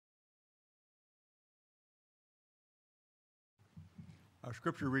Our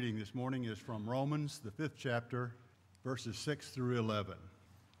scripture reading this morning is from Romans, the 5th chapter, verses 6 through 11.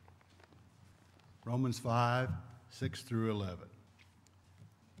 Romans 5, 6 through 11.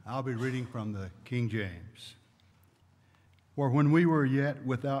 I'll be reading from the King James. For when we were yet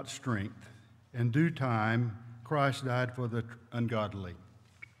without strength, in due time Christ died for the ungodly.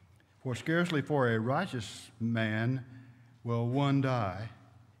 For scarcely for a righteous man will one die,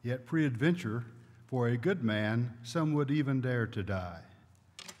 yet peradventure for a good man some would even dare to die.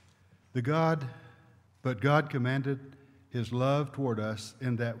 But God commanded his love toward us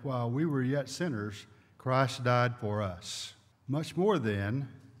in that while we were yet sinners, Christ died for us. Much more then,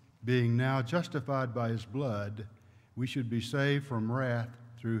 being now justified by his blood, we should be saved from wrath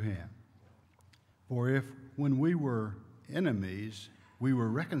through him. For if, when we were enemies, we were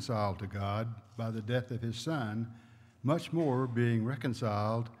reconciled to God by the death of his Son, much more, being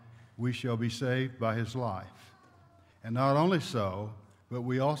reconciled, we shall be saved by his life. And not only so, but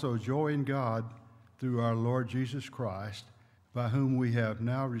we also joy in God through our Lord Jesus Christ, by whom we have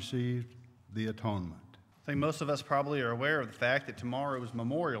now received the atonement. I think most of us probably are aware of the fact that tomorrow is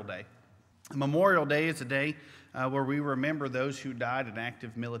Memorial Day. Memorial Day is a day where we remember those who died in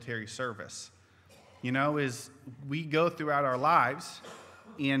active military service. You know, as we go throughout our lives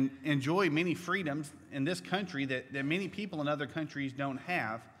and enjoy many freedoms in this country that many people in other countries don't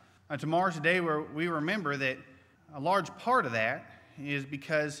have, tomorrow's a day where we remember that a large part of that is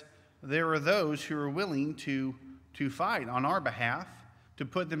because there are those who are willing to fight on our behalf, to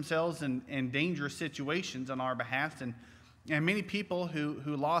put themselves in dangerous situations on our behalf, and many people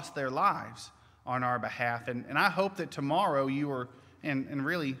who lost their lives on our behalf. And I hope that tomorrow you are, and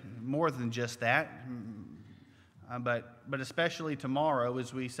really more than just that, but especially tomorrow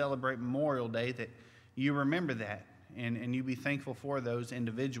as we celebrate Memorial Day, that you remember that and you be thankful for those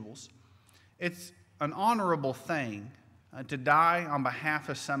individuals. It's an honorable thing to die on behalf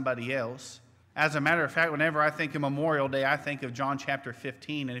of somebody else. As a matter of fact, whenever I think of Memorial Day, I think of John chapter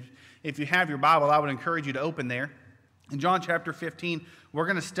 15. And if you have your Bible, I would encourage you to open there. In John chapter 15, we're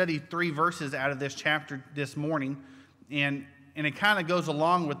going to study 3 verses out of this chapter this morning. And it kind of goes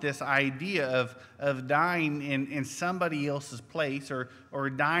along with this idea of dying in somebody else's place or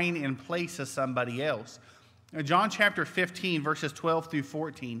dying in place of somebody else. John chapter 15, verses 12 through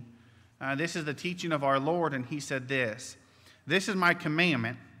 14. This is the teaching of our Lord, and he said this: "This is my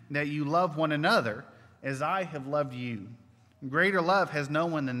commandment, that you love one another as I have loved you. Greater love has no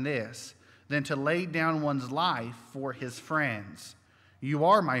one than this, than to lay down one's life for his friends. You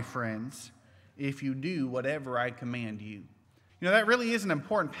are my friends if you do whatever I command you." You know, that really is an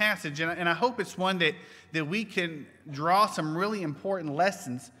important passage, and I hope it's one that we can draw some really important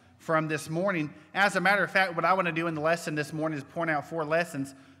lessons from this morning. As a matter of fact, what I want to do in the lesson this morning is point out 4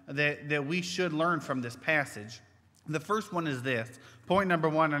 lessons that we should learn from this passage. The first one is this. Point number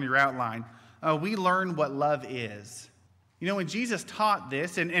 1 on your outline. We learn what love is. You know, when Jesus taught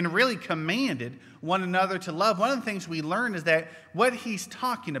this and really commanded one another to love, one of the things we learn is that what he's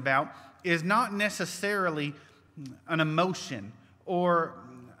talking about is not necessarily an emotion or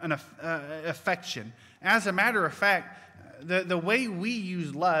an affection. As a matter of fact, the way we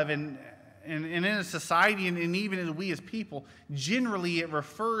use love and in a society and even as we as people, generally it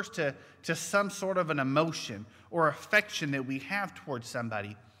refers to some sort of an emotion or affection that we have towards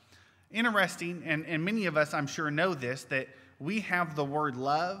somebody. Interesting, and many of us I'm sure know this, that we have the word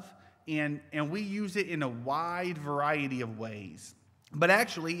love and we use it in a wide variety of ways. But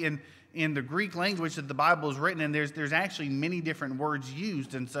actually in the Greek language that the Bible is written in, there's actually many different words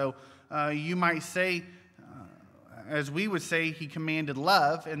used. And so you might say, as we would say, he commanded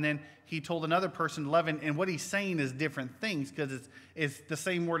love, and then he told another person to love, and what he's saying is different things because it's the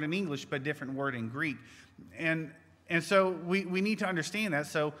same word in English but different word in Greek. And so we need to understand that.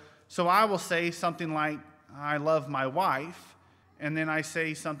 So I will say something like, I love my wife, and then I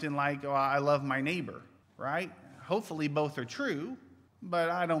say something like, oh, I love my neighbor, right? Hopefully both are true, but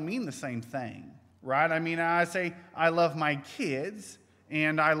I don't mean the same thing, right? I mean, I say I love my kids,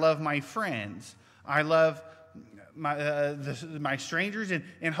 and I love my friends. I love my strangers,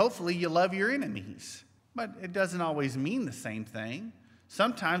 and hopefully you love your enemies. But it doesn't always mean the same thing.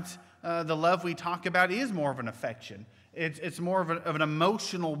 Sometimes the love we talk about is more of an affection. It's more of an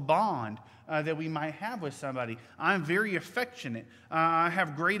emotional bond that we might have with somebody. I'm very affectionate. I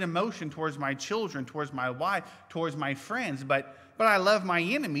have great emotion towards my children, towards my wife, towards my friends, but I love my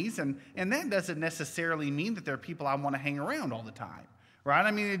enemies, and that doesn't necessarily mean that they're people I want to hang around all the time, right?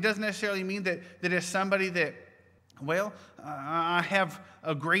 I mean, it doesn't necessarily mean that it's somebody that, well, I have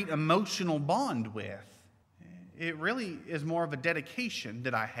a great emotional bond with. It really is more of a dedication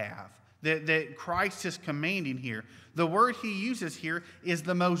that I have that Christ is commanding here. The word he uses here is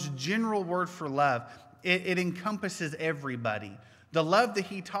the most general word for love. It encompasses everybody. The love that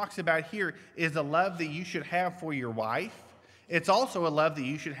he talks about here is the love that you should have for your wife. It's also a love that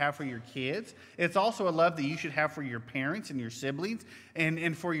you should have for your kids. It's also a love that you should have for your parents and your siblings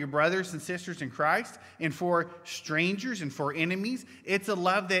and for your brothers and sisters in Christ and for strangers and for enemies. It's a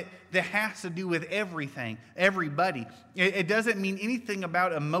love that has to do with everything, everybody. It doesn't mean anything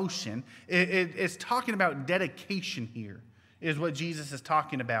about emotion. It's talking about dedication here is what Jesus is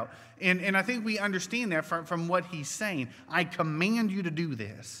talking about. And I think we understand that from what he's saying. I command you to do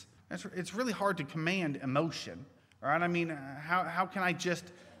this. It's really hard to command emotion. Right? I mean, how can I just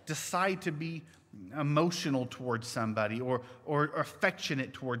decide to be emotional towards somebody or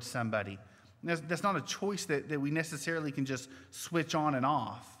affectionate towards somebody? That's not a choice that we necessarily can just switch on and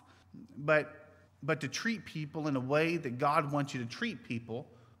off. But to treat people in a way that God wants you to treat people,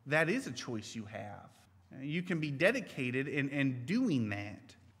 that is a choice you have. You can be dedicated in doing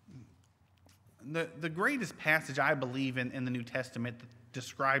that. The greatest passage, I believe, in the New Testament that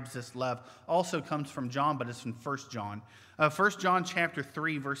describes this love also comes from John, but it's from 1 John. 1 John chapter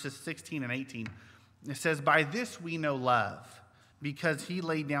 3, verses 16 and 18. It says, "By this we know love, because he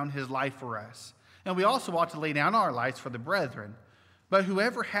laid down his life for us. And we also ought to lay down our lives for the brethren. But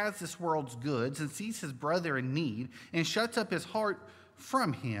whoever has this world's goods and sees his brother in need and shuts up his heart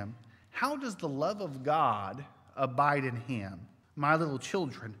from him, how does the love of God abide in him? My little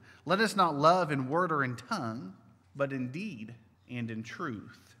children, let us not love in word or in tongue, but in deed and in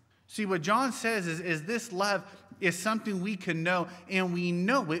truth." See, what John says is this love is something we can know, and we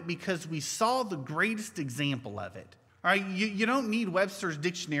know it because we saw the greatest example of it. All right, you don't need Webster's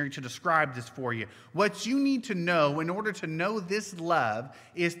dictionary to describe this for you. What you need to know in order to know this love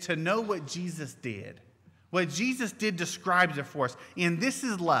is to know what Jesus did. What Jesus did describes it for us. And this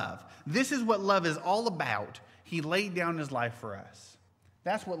is love. This is what love is all about. He laid down his life for us.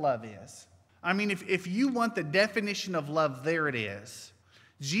 That's what love is. I mean, if you want the definition of love, there it is.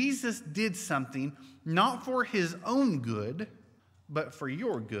 Jesus did something not for his own good, but for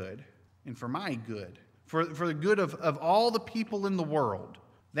your good and for my good, for the good of all the people in the world.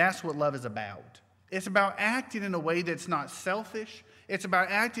 That's what love is about. It's about acting in a way that's not selfish. It's about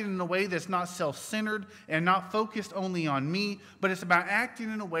acting in a way that's not self-centered and not focused only on me, but it's about acting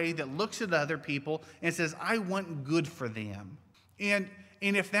in a way that looks at other people and says, I want good for them. And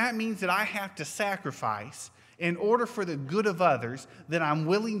if that means that I have to sacrifice in order for the good of others, then I'm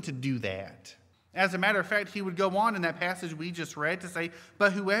willing to do that. As a matter of fact, he would go on in that passage we just read to say,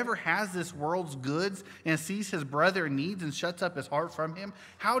 but whoever has this world's goods and sees his brother in need and shuts up his heart from him,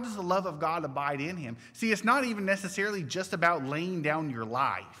 how does the love of God abide in him? See, it's not even necessarily just about laying down your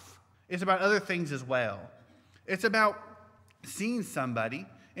life. It's about other things as well. It's about seeing somebody,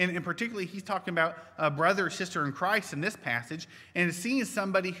 and particularly he's talking about a brother or sister in Christ in this passage, and seeing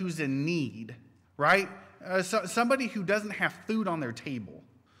somebody who's in need, right? Somebody who doesn't have food on their table.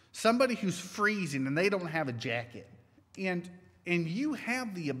 Somebody who's freezing and they don't have a jacket. And you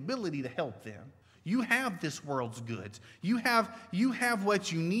have the ability to help them. You have this world's goods. You have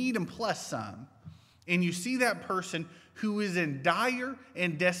what you need and plus some. And you see that person who is in dire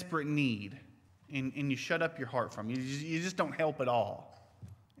and desperate need. And you shut up your heart from them. You just don't help at all.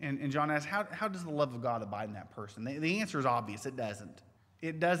 And John asks, how does the love of God abide in that person? The answer is obvious. It doesn't.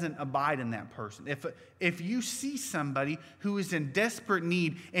 It doesn't abide in that person. If you see somebody who is in desperate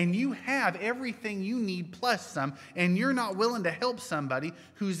need and you have everything you need plus some, and you're not willing to help somebody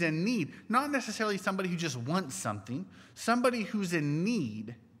who's in need, not necessarily somebody who just wants something, somebody who's in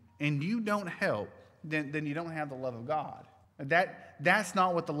need, and you don't help, then you don't have the love of God. That's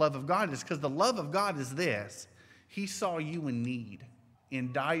not what the love of God is, because the love of God is this. He saw you in need,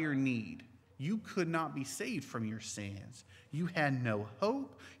 in dire need. You could not be saved from your sins. You had no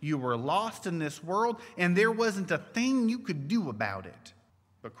hope. You were lost in this world, and there wasn't a thing you could do about it.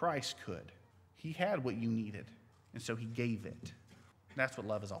 But Christ could. He had what you needed, and so he gave it. That's what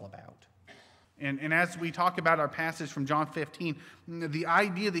love is all about. And as we talk about our passage from John 15, the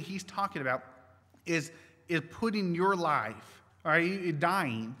idea that he's talking about is putting your life, all right,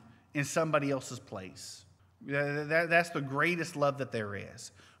 dying in somebody else's place. That's the greatest love that there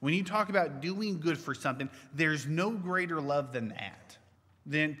is. When you talk about doing good for something, there's no greater love than that,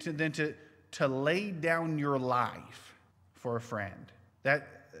 than to lay down your life for a friend.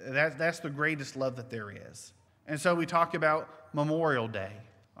 That's the greatest love that there is. And so we talk about Memorial Day.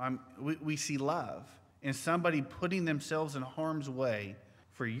 We see love in somebody putting themselves in harm's way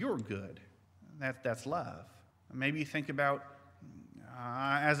for your good. That's love. Maybe you think about,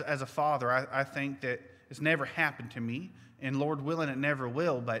 as a father, I think that It's never happened to me, and Lord willing, it never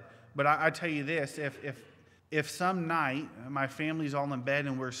will. But I tell you this, if some night my family's all in bed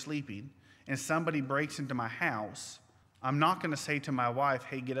and we're sleeping, and somebody breaks into my house, I'm not going to say to my wife,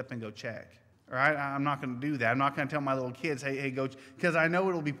 hey, get up and go check. All right? I'm not going to do that. I'm not going to tell my little kids, hey, go, because I know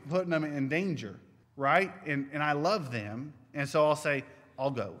it'll be putting them in danger, right? And I love them, and so I'll say,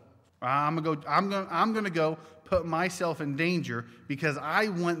 I'll go. I'm going to go put myself in danger because I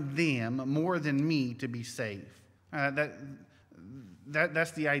want them more than me to be safe.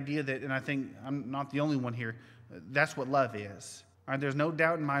 That's the idea that, and I think I'm not the only one here, that's what love is. All right, there's no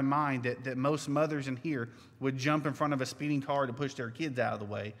doubt in my mind that most mothers in here would jump in front of a speeding car to push their kids out of the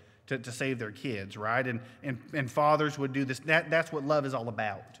way to save their kids, right? And fathers would do this. That's what love is all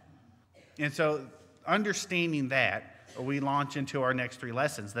about. And so understanding that, we launch into our next 3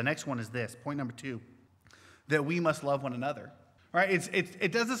 lessons. The next one is this, point number 2, that we must love one another. Right?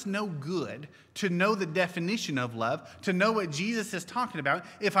 It does us no good to know the definition of love, to know what Jesus is talking about,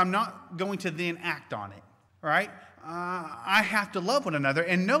 if I'm not going to then act on it. Right? I have to love one another.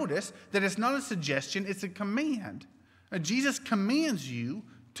 And notice that it's not a suggestion, it's a command. Jesus commands you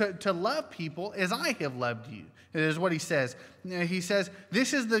to love people as I have loved you. It is what he says. He says,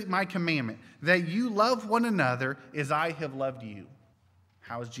 this is my commandment, that you love one another as I have loved you.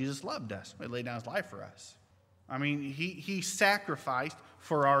 How has Jesus loved us? He laid down his life for us. I mean, he sacrificed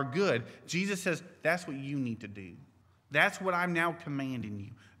for our good. Jesus says, that's what you need to do. That's what I'm now commanding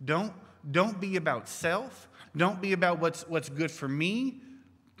you. Don't be about self. Don't be about what's good for me.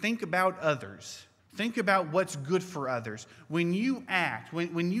 Think about others. Think about what's good for others. When you act,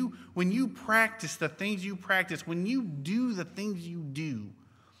 when you practice the things you practice, when you do the things you do,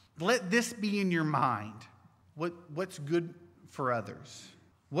 let this be in your mind. What's good for others?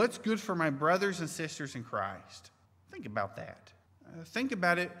 What's good for my brothers and sisters in Christ? Think about that. Think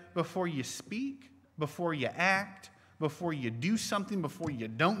about it before you speak, before you act, before you do something, before you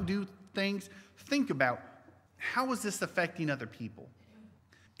don't do things. Think about, how is this affecting other people?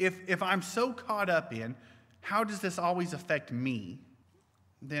 If I'm so caught up in, how does this always affect me,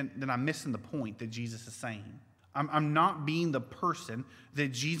 then I'm missing the point that Jesus is saying. I'm not being the person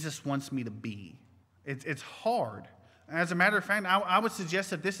that Jesus wants me to be. It's hard. As a matter of fact, I would suggest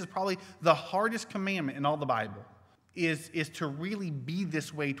that this is probably the hardest commandment in all the Bible, is to really be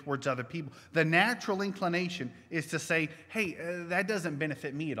this way towards other people. The natural inclination is to say, hey, that doesn't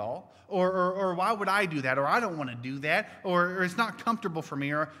benefit me at all, or why would I do that, or I don't want to do that, or it's not comfortable for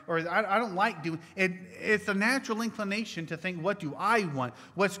me, or I don't like doing it. It's a natural inclination to think, what do I want?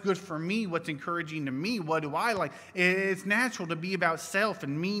 What's good for me? What's encouraging to me? What do I like? It's natural to be about self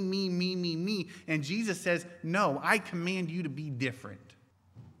and me. And Jesus says, no, I command you to be different.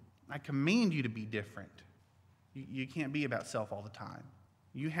 I command you to be different. You can't be about self all the time.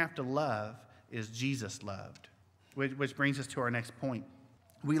 You have to love as Jesus loved, which brings us to our next point.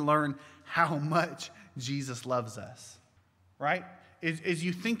 We learn how much Jesus loves us, right? As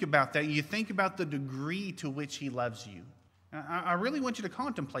you think about that, you think about the degree to which he loves you. I really want you to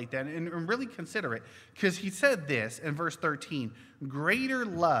contemplate that and really consider it, because he said this in verse 13, greater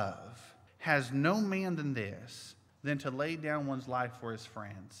love has no man than this, than to lay down one's life for his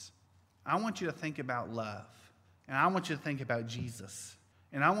friends. I want you to think about love. And I want you to think about Jesus.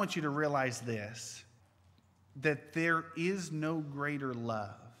 And I want you to realize this, that there is no greater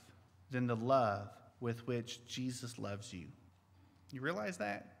love than the love with which Jesus loves you. You realize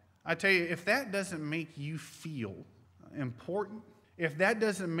that? I tell you, if that doesn't make you feel important, if that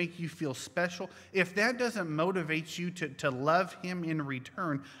doesn't make you feel special, if that doesn't motivate you to love him in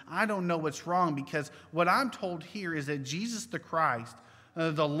return, I don't know what's wrong, because what I'm told here is that Jesus the Christ,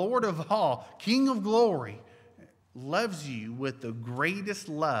 the Lord of all, King of glory, loves you with the greatest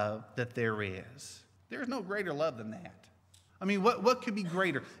love that there is. There's no greater love than that. I mean, what could be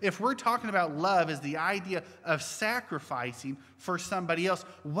greater? If we're talking about love as the idea of sacrificing for somebody else,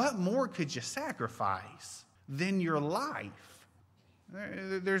 what more could you sacrifice than your life?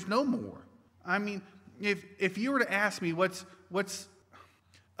 There's no more. I mean, if you were to ask me what's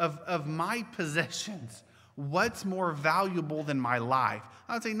of my possessions, what's more valuable than my life?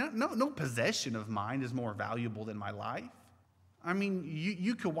 I would say no possession of mine is more valuable than my life. I mean,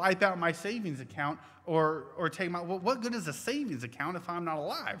 you could wipe out my savings account or take my, well, what good is a savings account if I'm not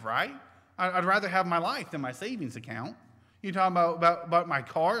alive, right? I'd rather have my life than my savings account. You talking about my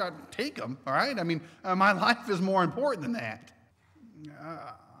car, I'd take them, all right? I mean, my life is more important than that.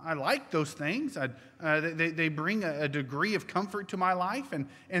 I like those things. They bring a degree of comfort to my life,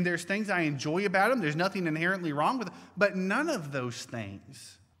 and there's things I enjoy about them. There's nothing inherently wrong with them, but none of those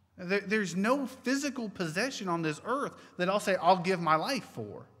things. There's no physical possession on this earth that I'll say I'll give my life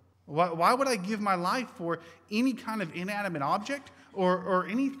for. Why would I give my life for any kind of inanimate object or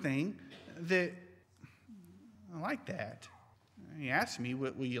anything that like that? He asked me,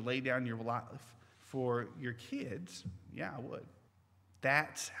 will you lay down your life for your kids? Yeah, I would.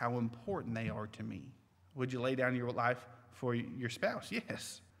 That's how important they are to me. Would you lay down your life for your spouse?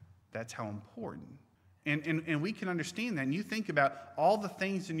 Yes. That's how important. And we can understand that. And you think about all the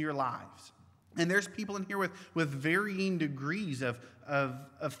things in your lives. And there's people in here with varying degrees of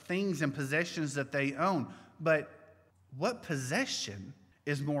things and possessions that they own. But what possession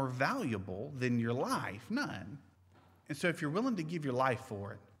is more valuable than your life? None. And so if you're willing to give your life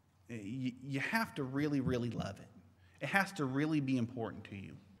for it, you have to really, really love it. It has to really be important to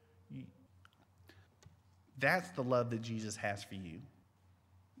you. That's the love that Jesus has for you.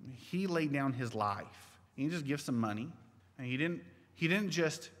 He laid down his life. He didn't just give some money. And he didn't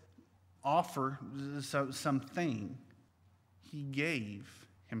just offer something. He gave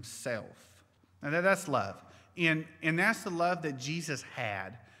himself. Now that's love. And that's the love that Jesus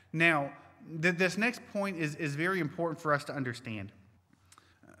had. Now, this next point is very important for us to understand.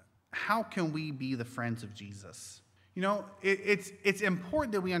 How can we be the friends of Jesus? You know, it's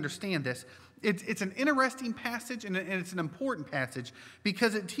important that we understand this. It's an interesting passage and it's an important passage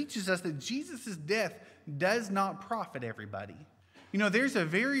because it teaches us that Jesus' death does not profit everybody. You know, there's a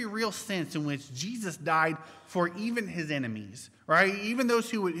very real sense in which Jesus died for even his enemies, right? Even those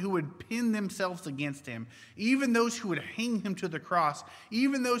who would pin themselves against him, even those who would hang him to the cross,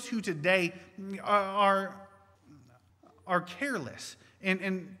 even those who today are careless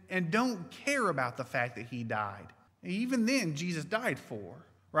and don't care about the fact that he died. Even then, Jesus died for,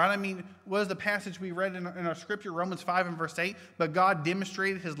 right? I mean, what is the passage we read in our scripture, Romans 5 and verse 8? But God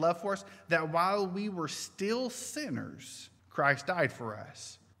demonstrated his love for us, that while we were still sinners, Christ died for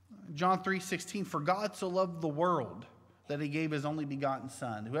us. John 3:16, for God so loved the world that he gave his only begotten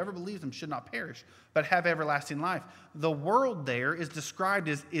Son. Whoever believes him should not perish, but have everlasting life. The world there is described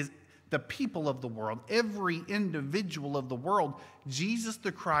as the people of the world. Every individual of the world, Jesus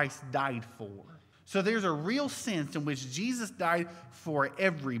the Christ died for. So there's a real sense in which Jesus died for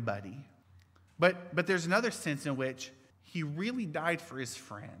everybody. But there's another sense in which he really died for his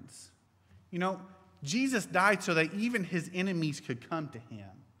friends. You know, Jesus died so that even his enemies could come to him.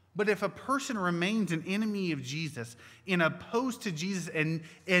 But if a person remains an enemy of Jesus and opposed to Jesus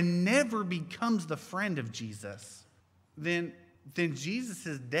and never becomes the friend of Jesus, then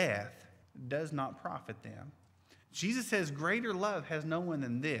Jesus' death does not profit them. Jesus says, greater love has no one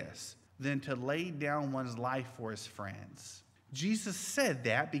than this, than to lay down one's life for his friends. Jesus said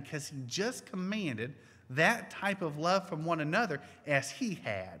that because he just commanded that type of love from one another as he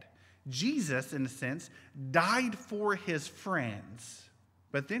had. Jesus, in a sense, died for his friends.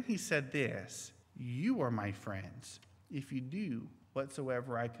 But then he said this, you are my friends if you do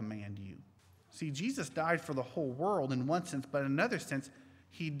whatsoever I command you. See, Jesus died for the whole world in one sense, but in another sense,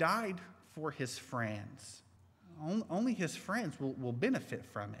 he died for his friends. Only his friends will benefit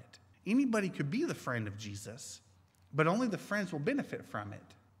from it. Anybody could be the friend of Jesus, but only the friends will benefit from it.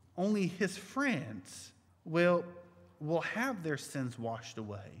 Only his friends will have their sins washed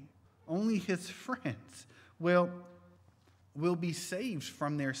away. Only his friends will be saved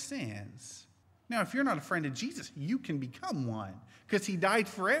from their sins. Now, if you're not a friend of Jesus, you can become one because he died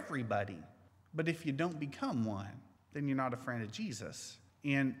for everybody. But if you don't become one, then you're not a friend of Jesus.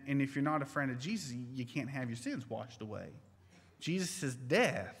 And if you're not a friend of Jesus, you can't have your sins washed away. Jesus'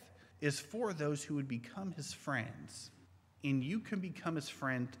 death is for those who would become his friends. And you can become his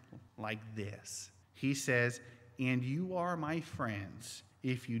friend like this. He says, and you are my friends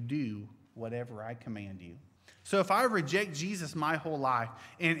if you do whatever I command you. So if I reject Jesus my whole life,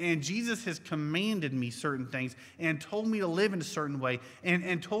 and Jesus has commanded me certain things and told me to live in a certain way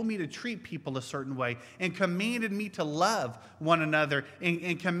and told me to treat people a certain way and commanded me to love one another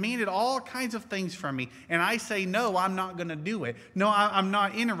and commanded all kinds of things from me, and I say, no, I'm not going to do it. No, I'm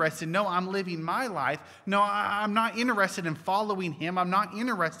not interested. No, I'm living my life. No, I'm not interested in following him. I'm not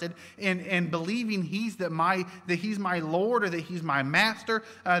interested in believing that he's my Lord or that he's my master,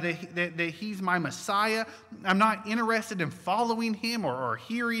 that he's my Messiah. I'm not interested in following him or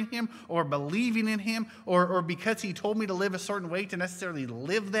hearing him or believing in him or because he told me to live a certain way to necessarily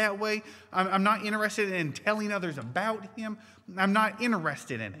live that way. I'm not interested in telling others about him. I'm not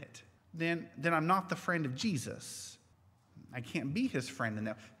interested in it. Then I'm not the friend of Jesus. I can't be his friend in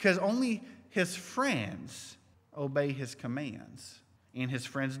that because only his friends obey his commands, and his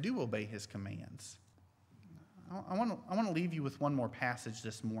friends do obey his commands. I want to leave you with one more passage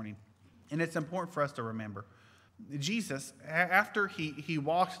this morning, and it's important for us to remember. Jesus, after he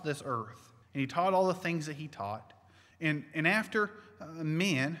walked this earth and he taught all the things that he taught, and after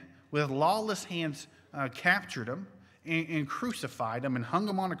men with lawless hands captured him and crucified him and hung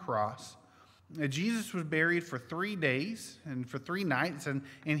him on a cross. Jesus was buried for 3 days and for 3 nights, and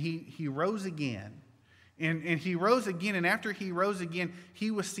he rose again. And he rose again, and after he rose again,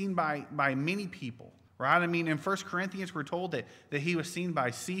 he was seen by many people, right? I mean, in 1 Corinthians, we're told that he was seen by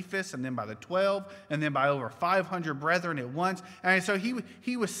Cephas, and then by the 12, and then by over 500 brethren at once. And so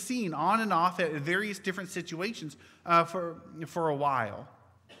he was seen on and off at various different situations for a while.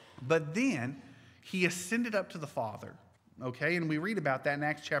 But then he ascended up to the Father. Okay, and we read about that in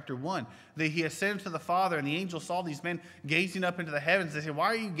Acts chapter 1, that he ascended to the Father, and the angel saw these men gazing up into the heavens. They said, "Why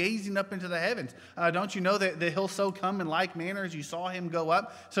are you gazing up into the heavens? Don't you know that he'll so come in like manner as you saw him go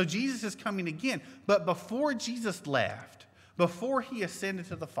up?" So Jesus is coming again. But before Jesus left, before he ascended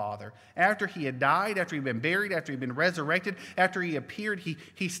to the Father, after he had died, after he'd been buried, after he'd been resurrected, after he appeared,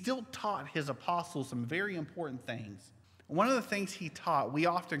 he still taught his apostles some very important things. One of the things he taught, we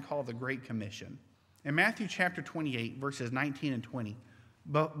often call the Great Commission. In Matthew chapter 28, verses 19 and 20,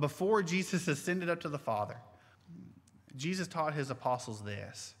 before Jesus ascended up to the Father, Jesus taught his apostles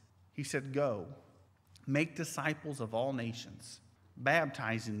this. He said, "Go, make disciples of all nations,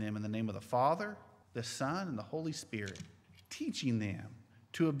 baptizing them in the name of the Father, the Son, and the Holy Spirit, teaching them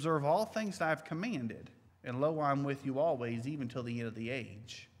to observe all things that I have commanded. And lo, I'm with you always, even till the end of the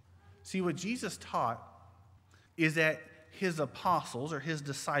age." See, what Jesus taught is that his apostles or his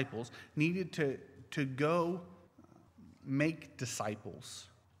disciples needed to go make disciples,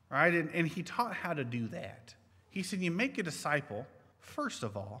 right? And he taught how to do that. He said, you make a disciple, first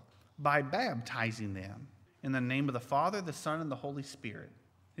of all, by baptizing them in the name of the Father, the Son, and the Holy Spirit.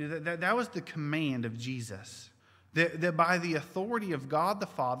 That was the command of Jesus. That by the authority of God the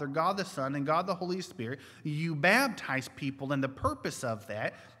Father, God the Son, and God the Holy Spirit, you baptize people, and the purpose of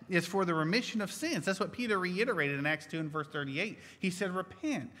that is for the remission of sins. That's what Peter reiterated in Acts 2 and verse 38. He said,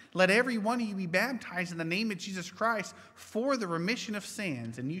 "Repent. Let every one of you be baptized in the name of Jesus Christ for the remission of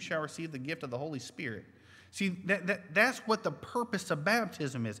sins, and you shall receive the gift of the Holy Spirit." See, that's what the purpose of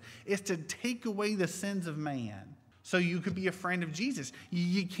baptism is to take away the sins of man. So you could be a friend of Jesus.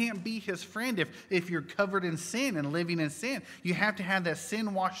 You can't be his friend if you're covered in sin and living in sin. You have to have that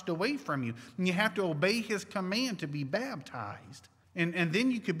sin washed away from you. And you have to obey his command to be baptized. And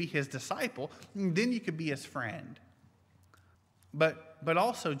then you could be his disciple. And then you could be his friend. But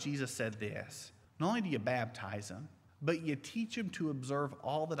also Jesus said this. Not only do you baptize them, but you teach them to observe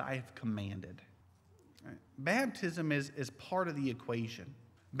all that I have commanded. Baptism is part of the equation.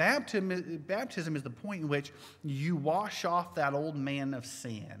 Baptism is the point in which you wash off that old man of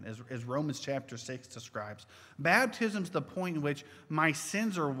sin, as Romans chapter 6 describes. Baptism is the point in which my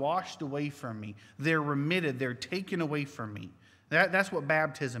sins are washed away from me. They're remitted. They're taken away from me. That's what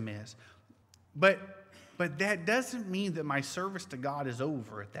baptism is. But that doesn't mean that my service to God is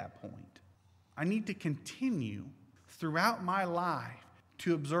over at that point. I need to continue throughout my life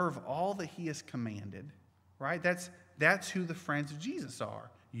to observe all that he has commanded. Right? That's who the friends of Jesus are.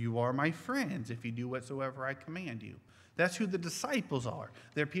 You are my friends if you do whatsoever I command you. That's who the disciples are.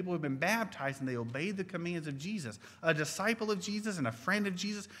 They're people who have been baptized and they obey the commands of Jesus. A disciple of Jesus and a friend of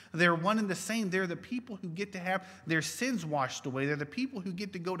Jesus, they're one and the same. They're the people who get to have their sins washed away. They're the people who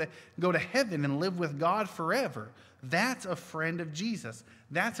get to go to heaven and live with God forever. That's a friend of Jesus.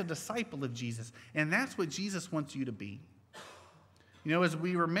 That's a disciple of Jesus. And that's what Jesus wants you to be. You know, as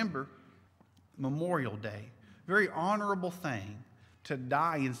we remember Memorial Day, very honorable thing to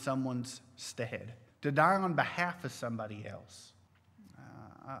die in someone's stead, to die on behalf of somebody else.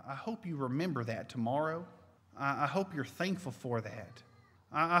 I hope you remember that tomorrow. I hope you're thankful for that.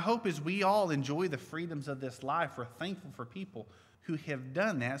 I hope as we all enjoy the freedoms of this life, we're thankful for people who have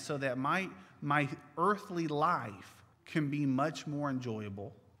done that so that my earthly life can be much more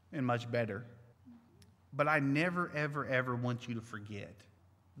enjoyable and much better. But I never, ever, ever want you to forget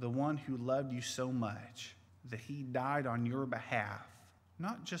the one who loved you so much that he died on your behalf,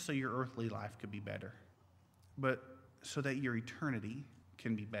 not just so your earthly life could be better, but so that your eternity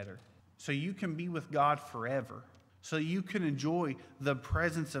can be better, so you can be with God forever, so you can enjoy the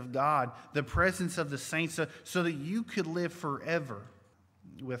presence of God, the presence of the saints, so that you could live forever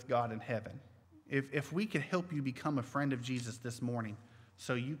with God in heaven. If we could help you become a friend of Jesus this morning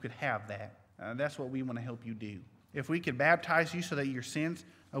so you could have that, that's what we want to help you do. If we could baptize you so that your sins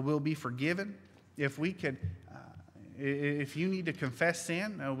will be forgiven, if we could, if you need to confess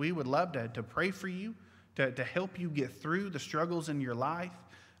sin, we would love to pray for you, to help you get through the struggles in your life.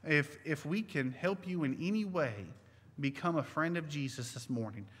 If we can help you in any way become a friend of Jesus this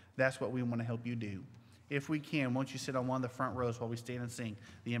morning, that's what we want to help you do. If we can, won't you sit on one of the front rows while we stand and sing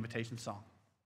the invitation song?